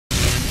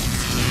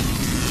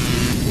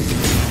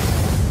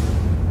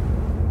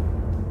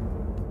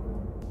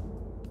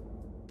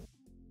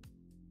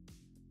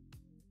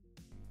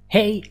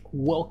Hey,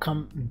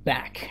 welcome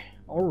back.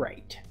 All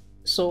right,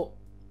 so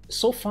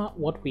far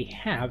what we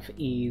have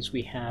is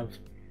we have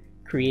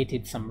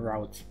created some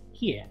routes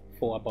here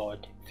for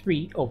about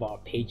 3 of our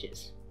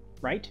pages,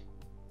 right?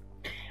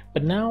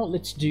 But now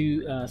let's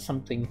do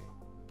something.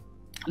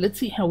 Let's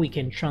see how we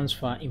can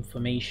transfer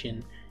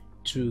information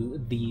to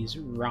these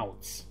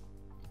routes.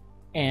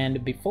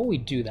 And before we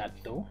do that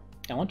though,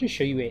 I want to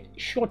show you a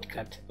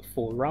shortcut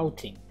for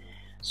routing.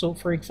 So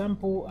for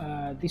example,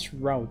 this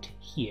route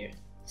here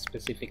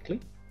specifically,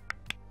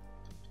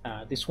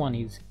 this one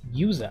is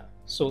user,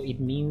 so it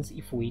means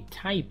if we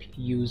type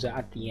user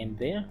at the end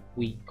there,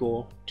 we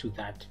go to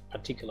that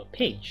particular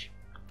page.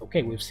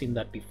 Okay, we've seen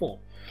that before,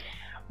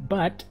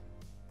 but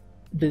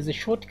there's a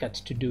shortcut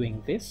to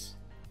doing this.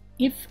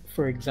 If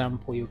for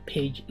example your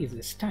page is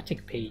a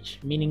static page,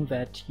 meaning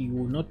that you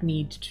will not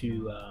need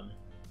to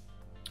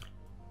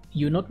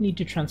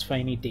transfer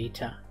any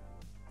data,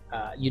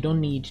 you don't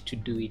need to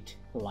do it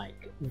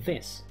like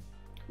this.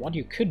 What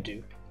you could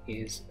do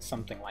is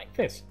something like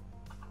this.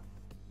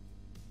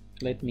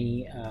 Let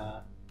me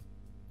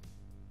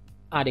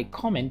add a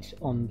comment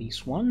on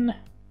this one.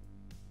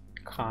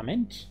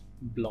 Comment,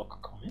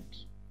 block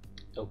comment.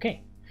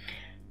 Okay,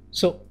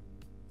 so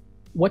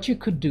what you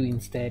could do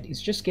instead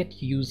is just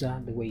get user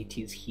the way it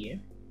is here,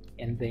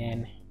 and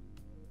then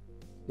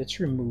let's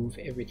remove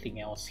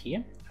everything else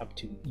here up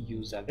to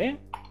user there,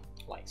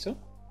 like so,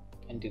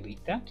 and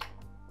delete that.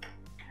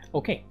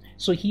 Okay,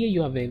 so here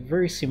you have a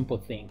very simple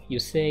thing. You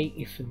say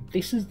if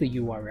this is the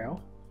URL,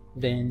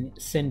 then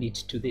send it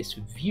to this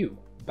view,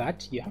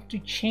 but you have to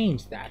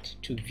change that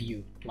to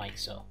view, like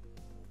so.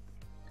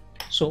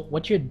 So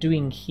what you're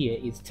doing here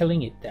is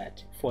telling it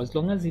that for as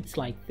long as it's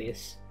like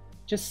this,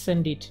 just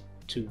send it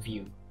to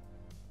view.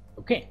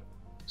 Okay,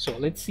 so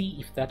let's see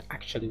if that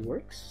actually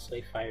works. So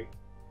if I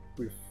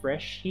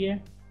refresh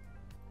here,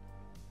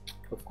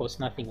 of course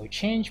nothing will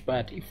change,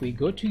 but if we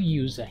go to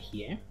user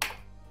here,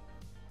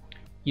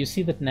 you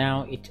see that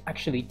now it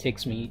actually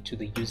takes me to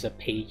the user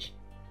page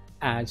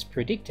as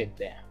predicted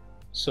there.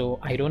 So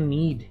I don't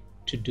need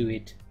to do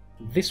it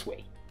this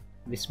way,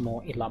 this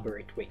more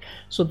elaborate way.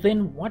 So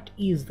then what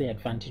is the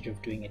advantage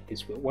of doing it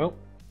this way? Well,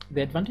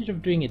 the advantage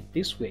of doing it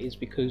this way is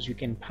because you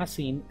can pass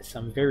in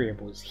some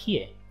variables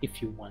here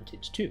if you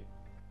wanted to.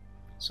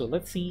 So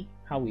let's see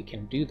how we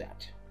can do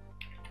that.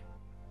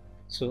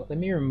 So let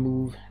me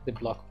remove the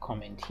block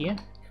comment here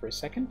for a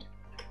second.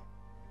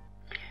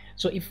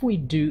 So if we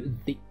do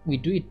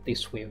it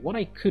this way, what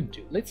I could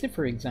do, let's say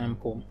for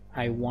example,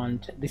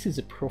 this is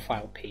a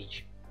profile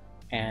page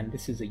and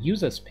this is a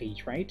user's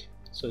page, right?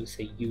 So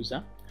say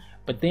user,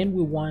 but then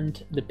we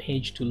want the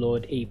page to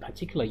load a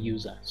particular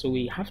user. So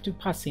we have to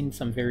pass in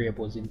some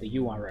variables in the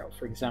URL,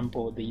 for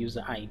example, the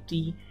user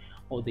ID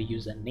or the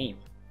user name.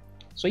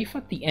 So if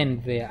at the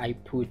end there I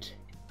put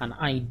an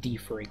ID,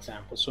 for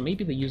example, so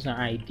maybe the user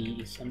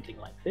ID is something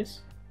like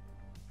this.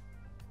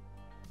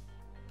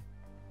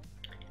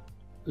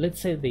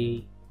 Let's say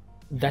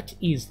that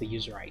is the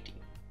user ID.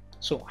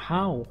 So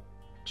how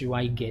do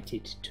I get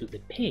it to the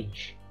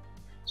page?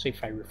 So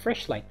if I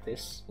refresh like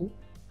this,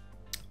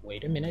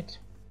 wait a minute,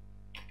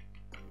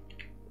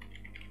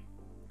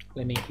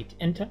 let me hit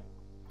enter.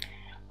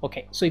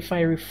 Okay, so if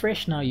I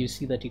refresh now, you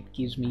see that it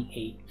gives me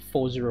a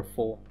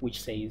 404 which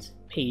says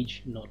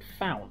page not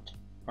found.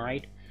 All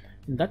right,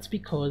 and that's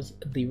because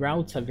the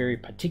routes are very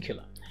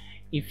particular.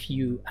 If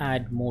you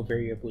add more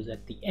variables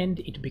at the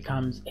end, it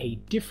becomes a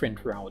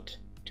different route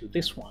to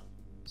this one.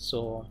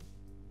 So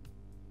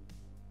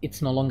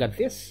it's no longer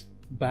this,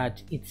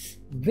 but it's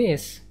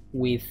this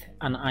with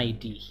an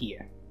ID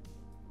here.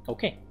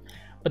 Okay,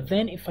 but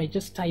then if I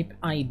just type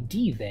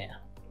ID there,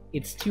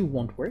 it still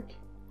won't work.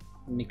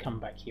 Let me come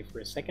back here for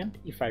a second.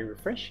 If I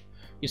refresh,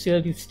 you see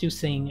that it's still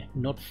saying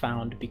not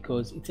found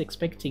because it's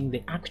expecting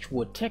the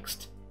actual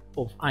text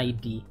of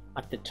ID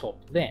at the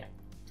top there.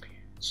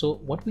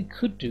 So what we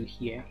could do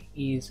here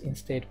is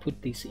instead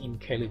put this in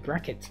curly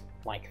brackets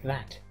like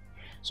that.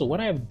 So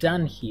what I've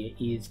done here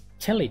is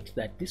tell it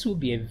that this will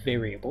be a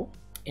variable,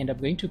 and I'm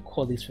going to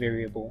call this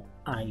variable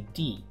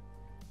ID.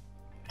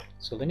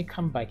 So let me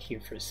come back here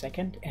for a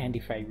second, and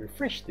if I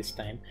refresh this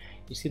time,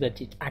 you see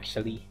that it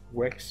actually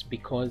works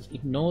because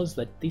it knows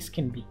that this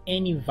can be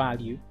any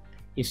value.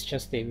 It's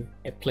just a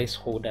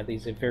placeholder.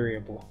 There's a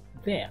variable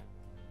there.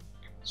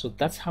 So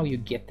that's how you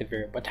get the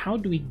variable. But how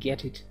do we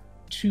get it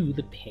to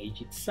the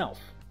page itself?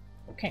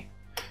 Okay,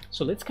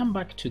 so let's come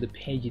back to the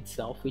page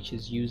itself, which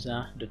is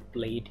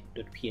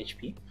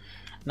user.blade.php.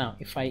 Now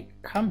if I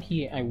come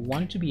here, I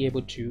want to be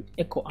able to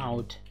echo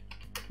out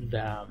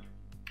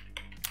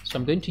so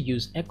I'm going to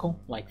use echo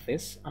like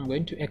this. I'm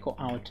going to echo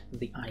out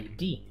the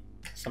ID,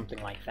 something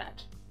like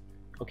that.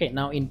 Okay,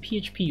 now in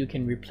PHP you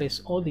can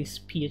replace all this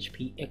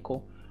PHP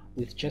echo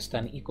with just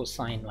an equal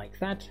sign like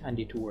that, and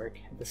it will work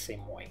the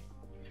same way.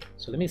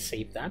 So let me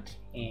save that,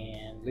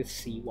 and let's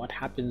see what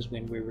happens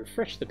when we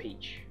refresh the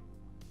page.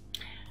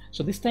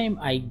 So this time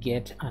I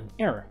get an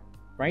error,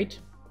 right?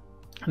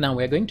 Now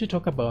we're going to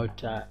talk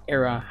about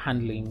error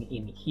handling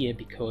in here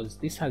because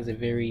this has a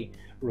very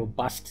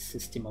robust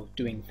system of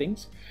doing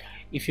things.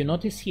 If you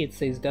notice here it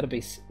says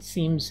database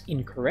seems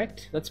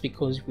incorrect, that's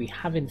because we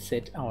haven't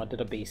set our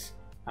database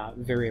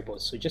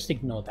variables, so just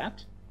ignore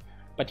that.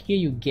 But here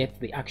you get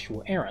the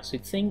actual error, so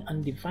it's saying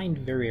undefined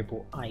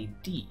variable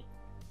ID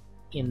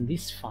in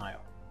this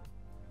file.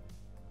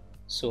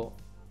 So,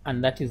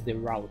 and that is the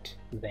route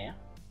there.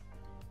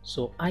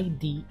 So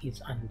ID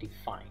is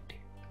undefined.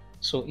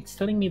 So it's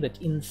telling me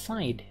that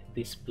inside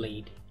this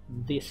blade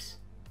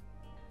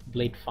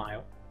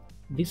file,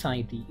 this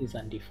ID is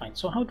undefined.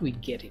 So how do we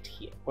get it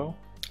here? Well,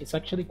 it's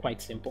actually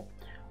quite simple.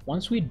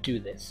 Once we do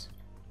this,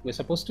 we're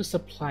supposed to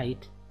supply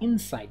it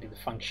inside the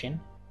function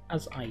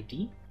as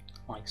ID,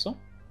 like so.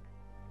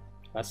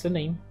 That's the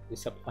name, we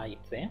supply it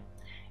there.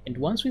 And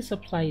once we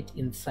supply it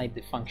inside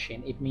the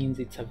function, it means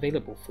it's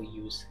available for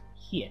use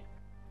here.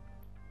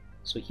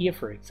 So here,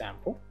 for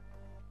example,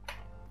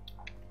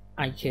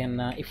 I can,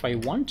 if I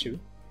want to,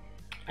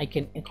 I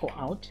can echo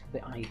out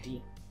the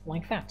ID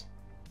like that.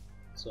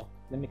 So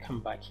let me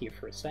come back here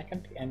for a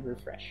second and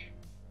refresh.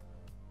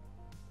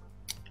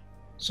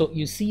 So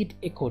you see it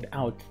echoed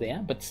out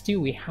there, but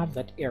still we have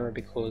that error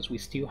because we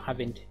still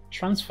haven't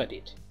transferred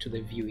it to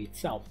the view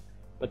itself,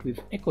 but we've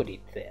echoed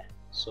it there.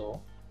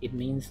 So it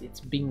means it's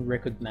being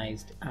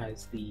recognized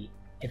as a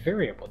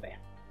variable there.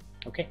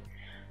 Okay,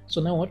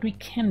 so now what we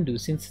can do,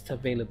 since it's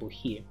available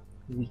here,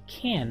 we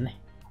can,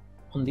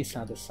 on this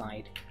other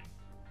side,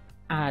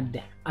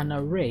 add an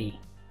array.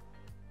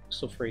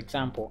 So for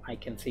example, I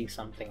can say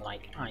something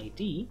like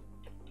ID,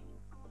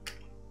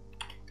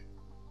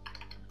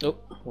 oh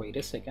wait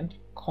a second,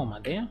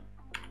 comma there,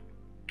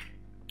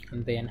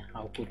 and then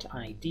I'll put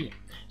ID.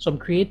 So I'm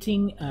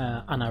creating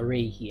an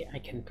array here. I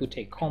can put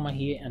a comma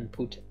here and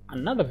put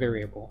another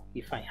variable.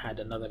 If I had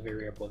another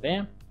variable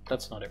there,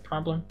 that's not a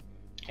problem.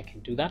 I can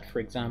do that. For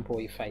example,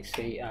 if I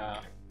say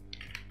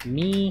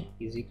me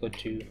is equal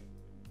to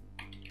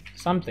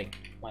something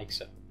like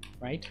so,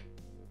 right?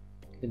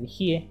 Then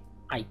here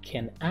I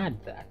can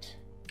add that.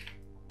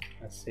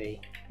 Let's say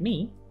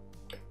me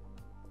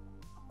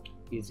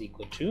is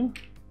equal to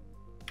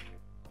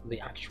the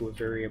actual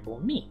variable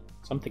me,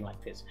 something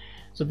like this.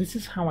 So this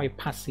is how I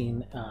pass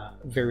in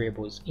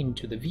variables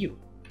into the view.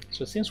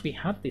 So since we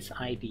have this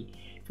ID,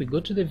 if we go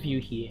to the view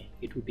here,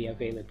 it will be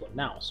available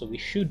now. So we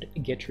should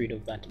get rid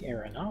of that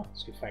error now.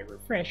 So if I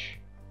refresh,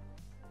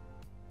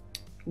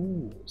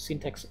 ooh,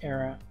 syntax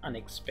error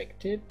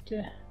unexpected.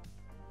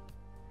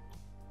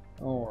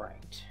 All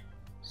right,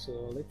 so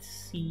let's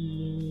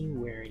see,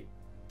 where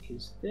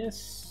is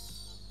this?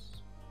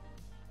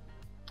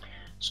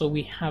 So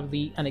we have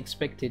the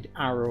unexpected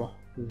arrow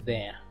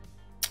there.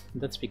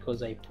 That's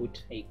because I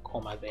put a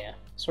comma there.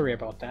 Sorry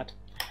about that.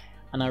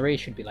 An array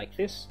should be like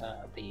this,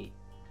 the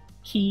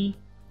key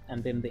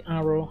and then the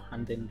arrow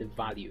and then the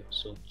value.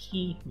 So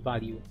key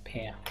value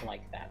pair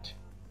like that.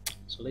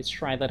 So let's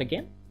try that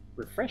again,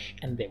 refresh,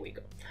 and there we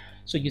go.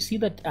 So you see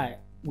that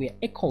we're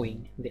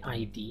echoing the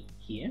ID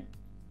here.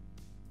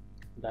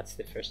 That's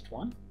the first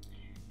one.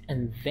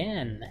 And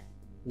then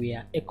we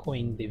are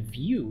echoing the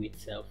view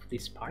itself,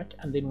 this part,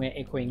 and then we're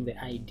echoing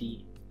the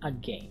ID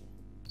again.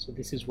 So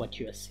this is what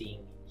you are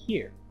seeing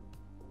here.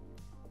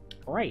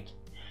 All right,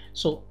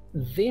 so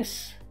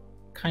this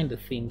kind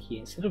of thing here,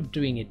 instead of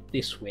doing it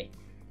this way,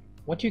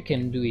 what you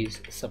can do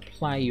is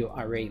supply your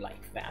array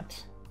like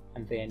that,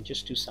 and then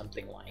just do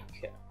something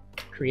like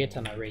create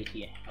an array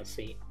here. I'll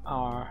say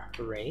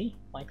array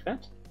like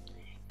that.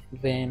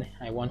 Then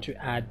I want to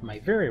add my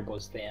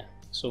variables there,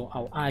 so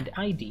I'll add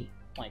ID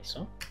like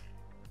so.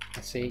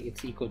 I say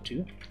it's equal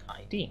to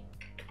ID.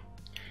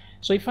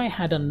 So if I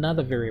had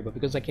another variable,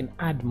 because I can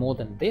add more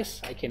than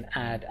this, I can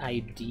add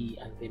ID,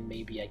 and then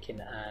maybe I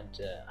can add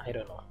I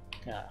don't know,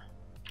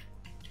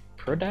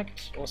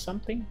 product or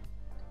something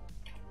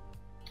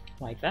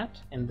like that,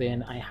 and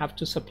then I have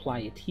to supply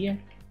it here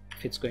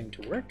if it's going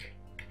to work,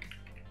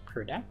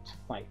 product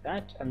like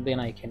that, and then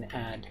I can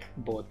add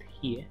both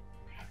here,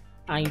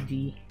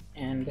 ID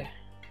and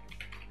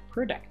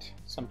product,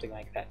 something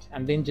like that,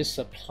 and then just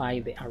supply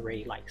the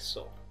array like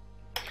so.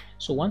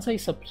 So once I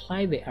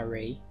supply the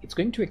array, it's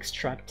going to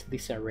extract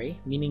this array,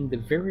 meaning the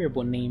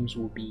variable names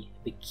will be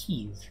the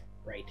keys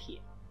right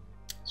here.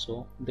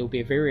 So there'll be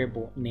a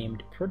variable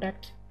named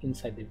product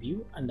inside the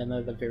view and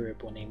another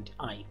variable named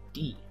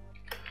ID.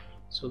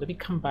 So let me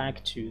come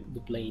back to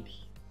the blade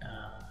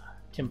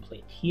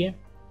template here,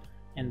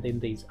 and then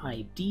there's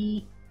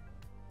ID.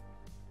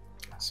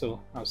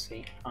 So I'll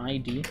say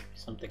ID,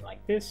 something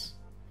like this,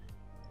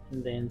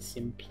 and then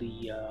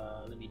simply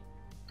let me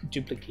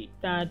duplicate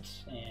that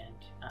and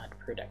add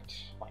product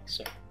like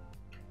so.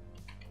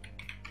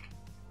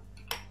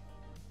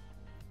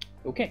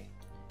 Okay,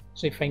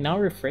 so if I now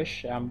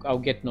refresh, I'll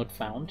get not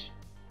found,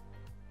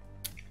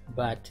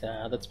 but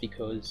that's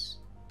because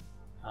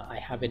I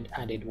haven't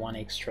added one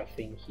extra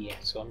thing here.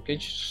 So I'm going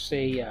to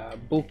say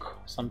book,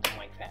 something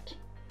like that.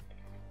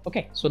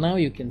 Okay, so now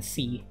you can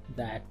see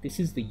that this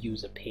is the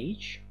user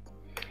page,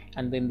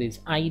 and then there's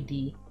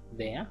ID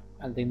there,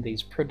 and then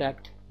there's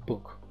product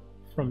book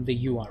from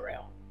the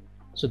URL.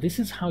 So this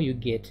is how you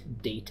get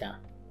data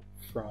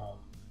from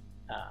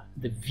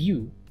the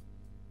view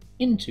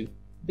into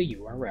the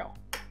URL.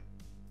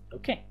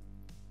 Okay,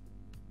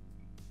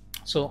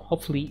 so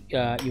hopefully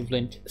you've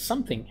learned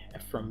something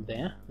from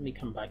there. Let me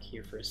come back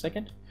here for a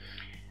second.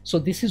 So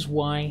this is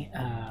why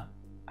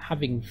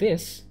having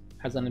this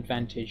has an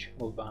advantage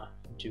over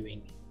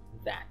doing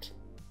that.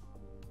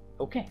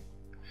 Okay,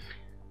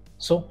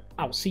 so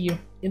I'll see you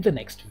in the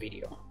next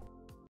video.